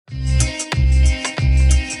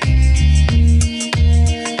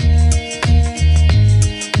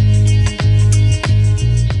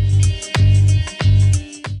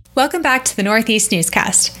back to the Northeast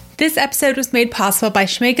Newscast. This episode was made possible by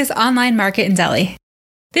Schmega's Online Market and Deli.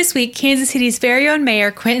 This week, Kansas City's very own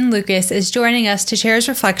Mayor Quinton Lucas is joining us to share his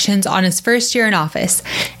reflections on his first year in office,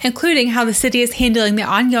 including how the city is handling the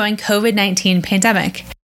ongoing COVID-19 pandemic.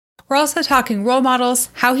 We're also talking role models,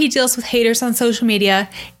 how he deals with haters on social media,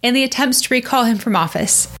 and the attempts to recall him from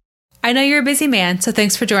office. I know you're a busy man, so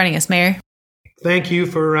thanks for joining us, Mayor. Thank you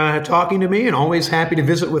for talking to me, and always happy to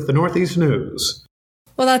visit with the Northeast News.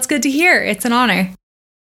 Well, that's good to hear. It's an honor.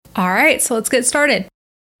 All right, so let's get started.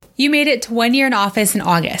 You made it to 1 year in office in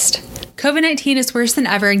August. COVID-19 is worse than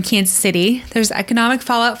ever in Kansas City. There's economic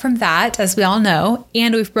fallout from that, as we all know,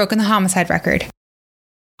 and we've broken the homicide record.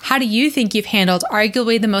 How do you think you've handled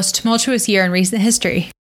arguably the most tumultuous year in recent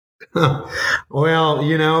history?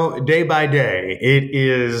 Well, day by day, it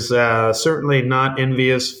is certainly not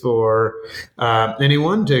envious for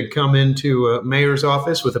anyone to come into a mayor's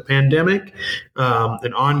office with a pandemic,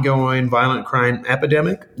 an ongoing violent crime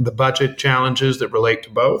epidemic, the budget challenges that relate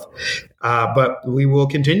to both. But we will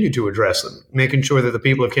continue to address them, making sure that the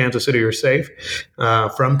people of Kansas City are safe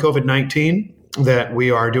from COVID-19. That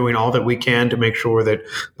we are doing all that we can to make sure that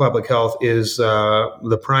public health is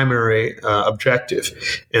the primary objective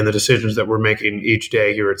in the decisions that we're making each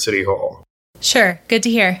day here at City Hall. Sure. Good to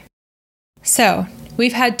hear. So,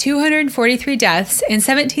 we've had 243 deaths and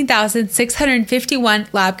 17,651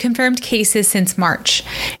 lab-confirmed cases since March.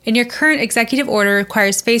 And your current executive order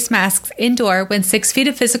requires face masks indoor when 6 feet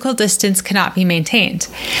of physical distance cannot be maintained.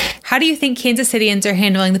 How do you think Kansas Cityans are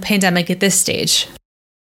handling the pandemic at this stage?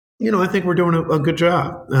 I think we're doing a good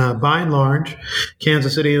job. By and large,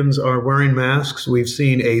 Kansas Cityans are wearing masks. We've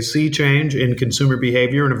seen a sea change in consumer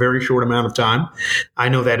behavior in a very short amount of time. I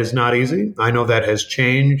know that is not easy. I know that has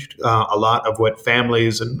changed a lot of what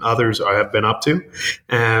families and others have been up to.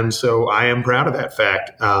 And so I am proud of that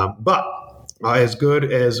fact. But as good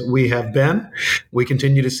as we have been, we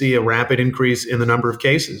continue to see a rapid increase in the number of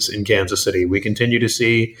cases in Kansas City. We continue to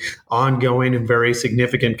see ongoing and very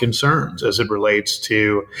significant concerns as it relates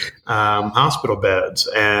to hospital beds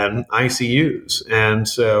and ICUs. And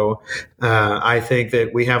so I think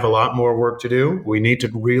that we have a lot more work to do. We need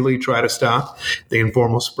to really try to stop the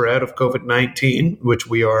informal spread of COVID-19, which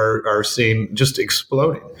we are seeing just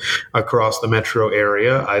exploding across the metro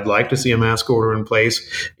area. I'd like to see a mask order in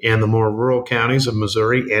place in the more rural counties of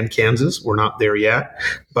Missouri and Kansas. We're not there yet.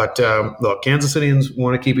 But look, Kansas Cityans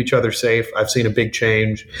want to keep each other safe. I've seen a big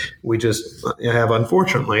change. We just have,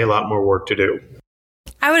 unfortunately, a lot more work to do.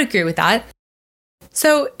 I would agree with that.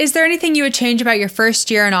 So, is there anything you would change about your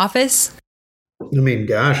first year in office? I mean,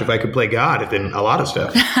 gosh, if I could play God, then a lot of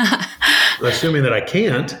stuff. Assuming that I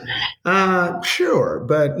can't, sure.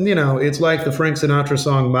 But, it's like the Frank Sinatra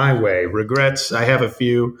song, My Way. Regrets, I have a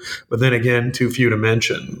few, but then again, too few to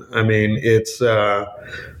mention. I mean, it's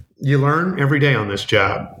you learn every day on this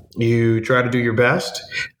job. You try to do your best.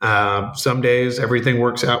 Some days everything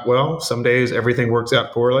works out well. Some days everything works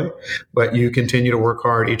out poorly. But you continue to work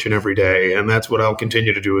hard each and every day. And that's what I'll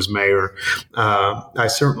continue to do as mayor. I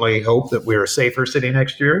certainly hope that we're a safer city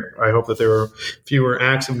next year. I hope that there are fewer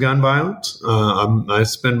acts of gun violence. I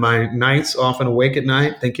spend my nights often awake at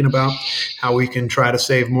night thinking about how we can try to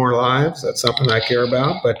save more lives. That's something I care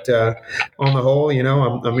about. But on the whole,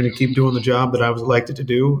 I'm going to keep doing the job that I was elected to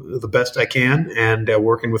do the best I can and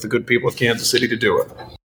working with the good people of Kansas City to do it.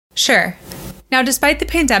 Sure. Now, despite the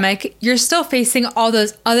pandemic, you're still facing all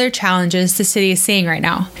those other challenges the city is seeing right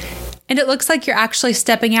now. And it looks like you're actually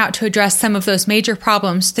stepping out to address some of those major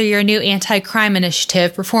problems through your new anti-crime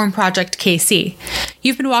initiative, Reform Project KC.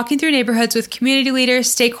 You've been walking through neighborhoods with community leaders,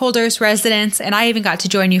 stakeholders, residents, and I even got to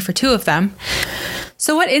join you for 2 of them.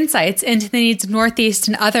 So what insights into the needs of Northeast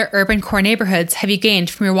and other urban core neighborhoods have you gained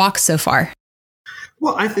from your walks so far?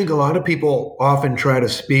 Well, I think a lot of people often try to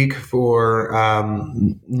speak for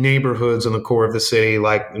neighborhoods in the core of the city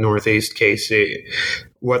like Northeast KC.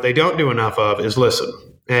 What they don't do enough of is listen.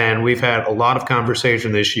 And we've had a lot of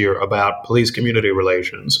conversation this year about police-community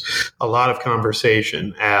relations, a lot of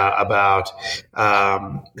conversation about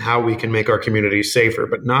how we can make our communities safer,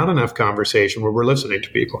 but not enough conversation where we're listening to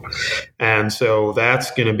people. And so that's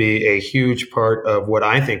going to be a huge part of what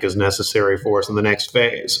I think is necessary for us in the next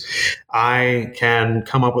phase. I can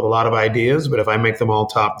come up with a lot of ideas, but if I make them all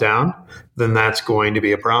top-down, then that's going to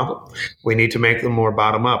be a problem. We need to make them more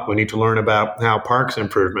bottom up. We need to learn about how parks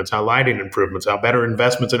improvements, how lighting improvements, how better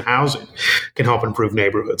investments in housing can help improve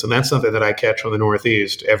neighborhoods. And that's something that I catch on the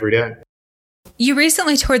Northeast every day. You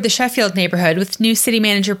recently toured the Sheffield neighborhood with new city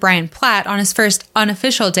manager Brian Platt on his first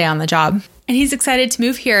unofficial day on the job. And he's excited to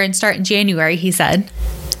move here and start in January, he said.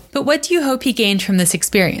 But what do you hope he gained from this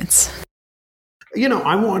experience?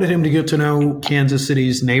 I wanted him to get to know Kansas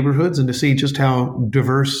City's neighborhoods and to see just how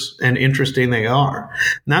diverse and interesting they are.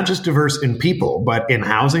 Not just diverse in people, but in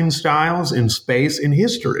housing styles, in space, in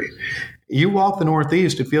history. You walk the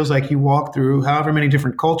Northeast, it feels like you walk through however many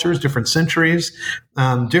different cultures, different centuries,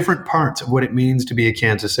 different parts of what it means to be a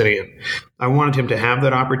Kansas Citian. I wanted him to have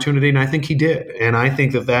that opportunity, and I think he did. And I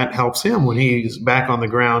think that helps him when he's back on the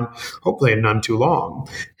ground, hopefully in none too long,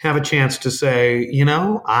 have a chance to say,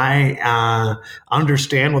 I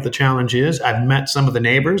understand what the challenge is. I've met some of the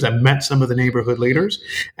neighbors. I've met some of the neighborhood leaders,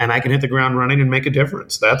 and I can hit the ground running and make a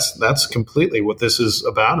difference. That's completely what this is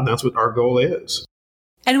about, and that's what our goal is.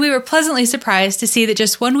 And we were pleasantly surprised to see that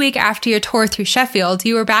just 1 week after your tour through Sheffield,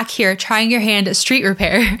 you were back here trying your hand at street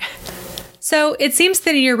repair. So it seems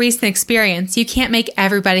that in your recent experience, you can't make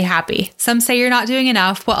everybody happy. Some say you're not doing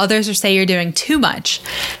enough, while others say you're doing too much.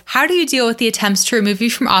 How do you deal with the attempts to remove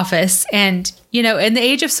you from office? And, in the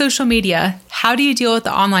age of social media, how do you deal with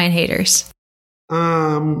the online haters?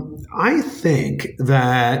 I think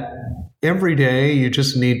that every day you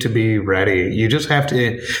just need to be ready. You just have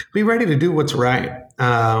to be ready to do what's right.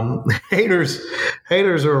 Haters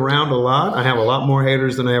are around a lot. I have a lot more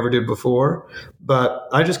haters than I ever did before, but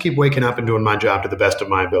I just keep waking up and doing my job to the best of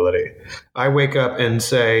my ability. I wake up and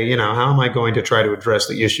say, how am I going to try to address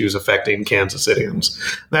the issues affecting Kansas Citians?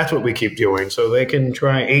 That's what we keep doing. So they can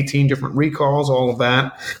try 18 different recalls, all of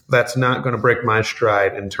that. That's not going to break my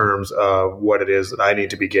stride in terms of what it is that I need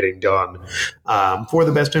to be getting done for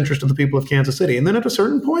the best interest of the people of Kansas City. And then at a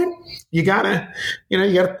certain point, you gotta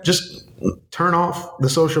just turn off the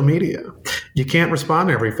social media. You can't respond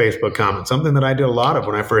to every Facebook comment, something that I did a lot of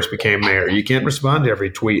when I first became mayor. You can't respond to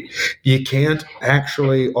every tweet. You can't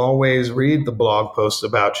actually always read the blog posts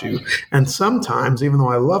about you. And sometimes, even though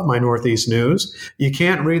I love my Northeast news, you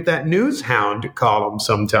can't read that news hound column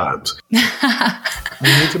sometimes. You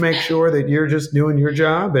need to make sure that you're just doing your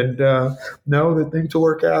job and know that things will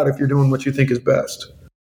work out if you're doing what you think is best.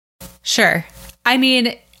 Sure. I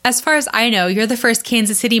mean, as far as I know, you're the first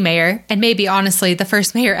Kansas City mayor, and maybe honestly the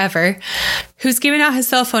first mayor ever, who's given out his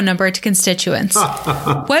cell phone number to constituents.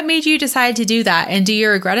 What made you decide to do that, and do you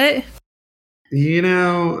regret it?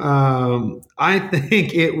 I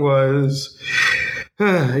think it was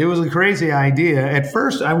a crazy idea. At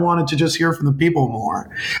first, I wanted to just hear from the people more.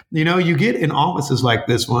 You get in offices like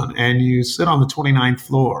this one and you sit on the 29th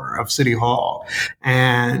floor of City Hall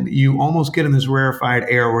and you almost get in this rarefied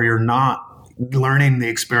air where you're not learning the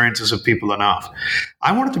experiences of people enough.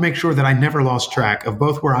 I wanted to make sure that I never lost track of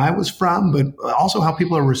both where I was from, but also how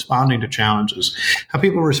people are responding to challenges, how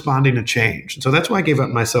people are responding to change. And so that's why I gave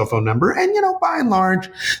up my cell phone number. And, by and large,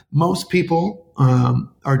 most people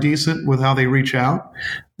are decent with how they reach out.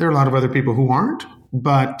 There are a lot of other people who aren't,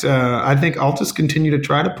 but I think I'll just continue to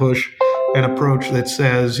try to push an approach that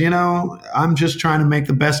says, I'm just trying to make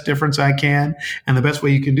the best difference I can. And the best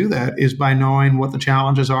way you can do that is by knowing what the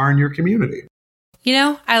challenges are in your community.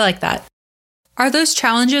 I like that. Are those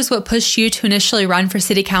challenges what pushed you to initially run for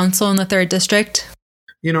city council in the 3rd District?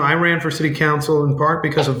 I ran for city council in part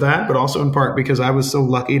because of that, but also in part because I was so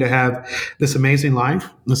lucky to have this amazing life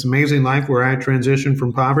where I transitioned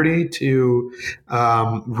from poverty to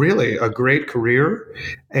really a great career.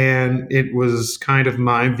 And it was kind of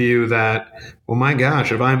my view that, well, my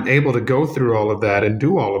gosh, if I'm able to go through all of that and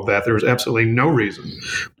do all of that, there's absolutely no reason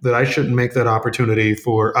that I shouldn't make that opportunity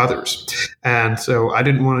for others. And so I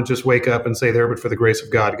didn't want to just wake up and say, there, but for the grace of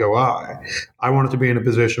God, go I. I wanted to be in a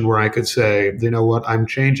position where I could say, you know what, I'm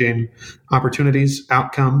changing opportunities,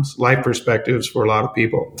 outcomes, life perspectives for a lot of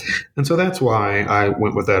people. And so that's why I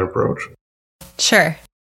went with that approach. Sure.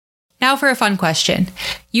 Now for a fun question.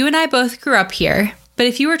 You and I both grew up here, but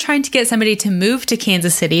if you were trying to get somebody to move to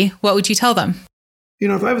Kansas City, what would you tell them?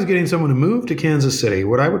 If I was getting someone to move to Kansas City,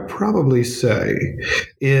 what I would probably say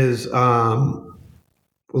is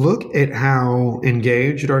look at how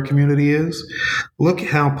engaged our community is. Look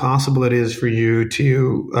how possible it is for you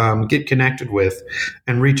to get connected with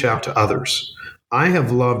and reach out to others. I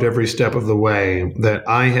have loved every step of the way that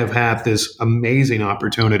I have had this amazing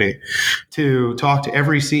opportunity to talk to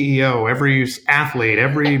every CEO, every athlete,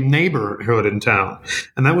 every neighborhood in town.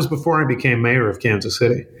 And that was before I became mayor of Kansas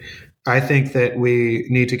City. I think that we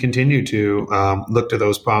need to continue to look to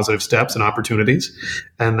those positive steps and opportunities.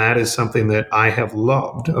 And that is something that I have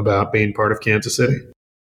loved about being part of Kansas City.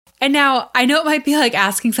 And now, I know it might be like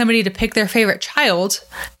asking somebody to pick their favorite child,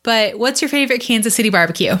 but what's your favorite Kansas City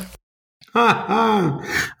barbecue? I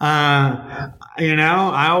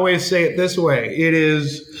always say it this way. It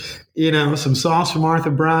is some sauce from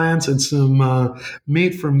Arthur Bryant's and some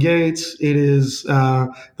meat from Gates. It is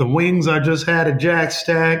the wings I just had at Jack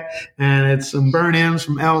Stack, and it's some burnt ends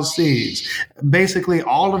from LC's. Basically,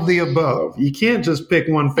 all of the above. You can't just pick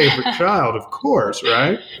one favorite child, of course,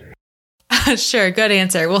 right? Sure, good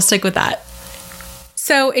answer. We'll stick with that.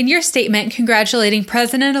 So, in your statement congratulating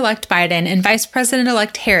President-elect Biden and Vice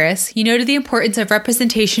President-elect Harris, you noted the importance of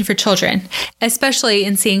representation for children, especially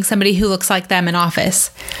in seeing somebody who looks like them in office.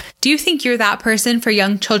 Do you think you're that person for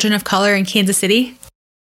young children of color in Kansas City?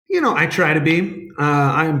 I try to be.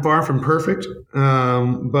 I am far from perfect,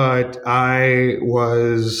 but I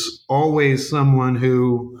was always someone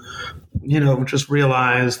who just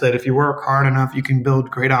realize that if you work hard enough, you can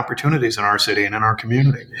build great opportunities in our city and in our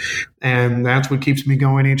community. And that's what keeps me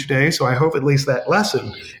going each day. So I hope at least that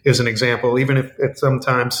lesson is an example, even if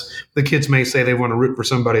sometimes the kids may say they want to root for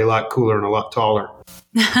somebody a lot cooler and a lot taller.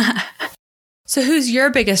 So who's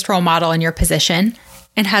your biggest role model in your position?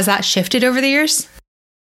 And has that shifted over the years?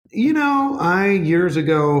 I years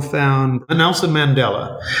ago found Nelson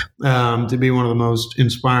Mandela to be one of the most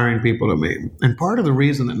inspiring people to me. And part of the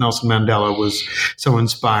reason that Nelson Mandela was so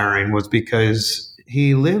inspiring was because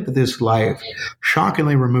he lived this life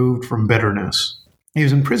shockingly removed from bitterness. He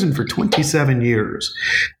was in prison for 27 years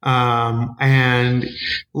and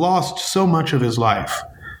lost so much of his life,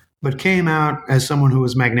 but came out as someone who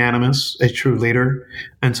was magnanimous, a true leader,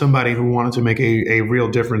 and somebody who wanted to make a real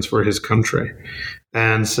difference for his country.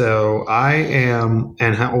 And so I am,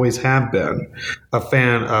 and always have been, a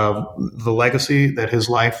fan of the legacy that his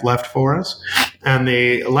life left for us and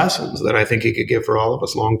the lessons that I think he could give for all of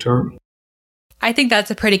us long term. I think that's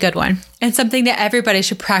a pretty good one, and something that everybody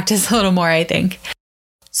should practice a little more, I think.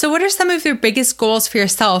 So what are some of your biggest goals for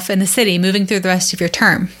yourself and the city moving through the rest of your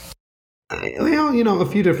term? Well, a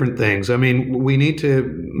few different things. I mean, we need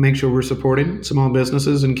to make sure we're supporting small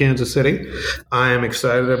businesses in Kansas City. I am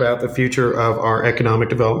excited about the future of our economic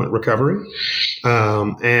development recovery.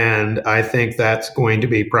 And I think that's going to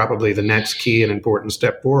be probably the next key and important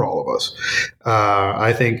step for all of us.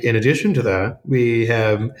 I think in addition to that, we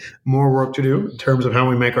have more work to do in terms of how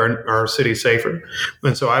we make our city safer.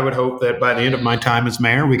 And so I would hope that by the end of my time as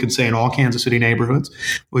mayor, we could say in all Kansas City neighborhoods,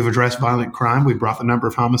 we've addressed violent crime, we've brought the number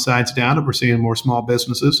of homicides down, we're seeing more small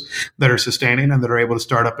businesses that are sustaining and that are able to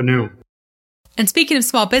start up anew. And speaking of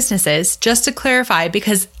small businesses, just to clarify,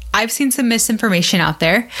 because I've seen some misinformation out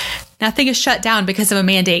there, nothing is shut down because of a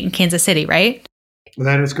mandate in Kansas City, right?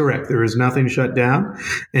 That is correct. There is nothing shut down.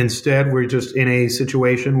 Instead, we're just in a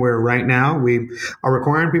situation where right now we are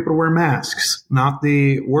requiring people to wear masks. Not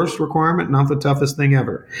the worst requirement, not the toughest thing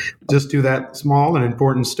ever. Just do that small and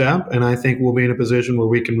important step, and I think we'll be in a position where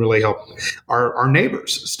we can really help our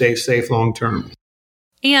neighbors stay safe long term.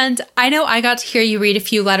 And I know I got to hear you read a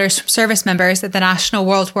few letters from service members at the National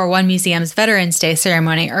World War I Museum's Veterans Day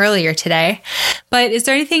ceremony earlier today. But is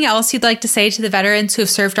there anything else you'd like to say to the veterans who have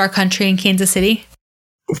served our country in Kansas City?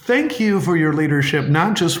 Thank you for your leadership,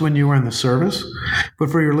 not just when you were in the service, but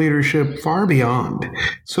for your leadership far beyond.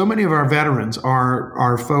 So many of our veterans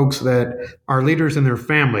are folks that are leaders in their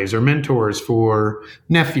families or mentors for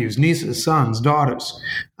nephews, nieces, sons, daughters.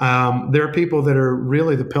 They're people that are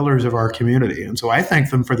really the pillars of our community. And so I thank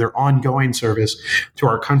them for their ongoing service to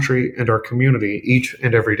our country and our community each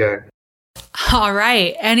and every day. All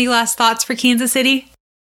right. Any last thoughts for Kansas City?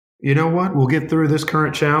 You know what? We'll get through this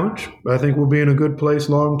current challenge. I think we'll be in a good place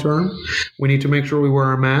long term. We need to make sure we wear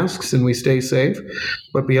our masks and we stay safe.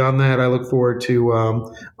 But beyond that, I look forward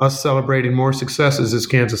to us celebrating more successes as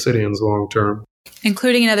Kansas Cityans long term.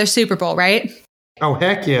 Including another Super Bowl, right? Oh,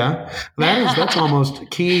 heck yeah. That's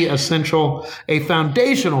almost key, essential, a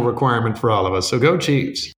foundational requirement for all of us. So go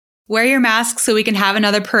Chiefs. Wear your masks so we can have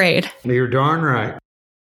another parade. You're darn right.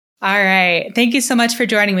 All right. Thank you so much for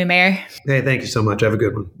joining me, Mayor. Hey, thank you so much. Have a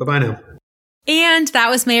good one. Bye-bye now. And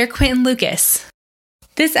that was Mayor Quinton Lucas.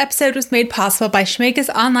 This episode was made possible by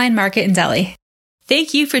Schmaka's Online Market and Deli.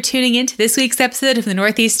 Thank you for tuning in to this week's episode of the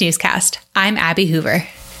Northeast Newscast. I'm Abby Hoover.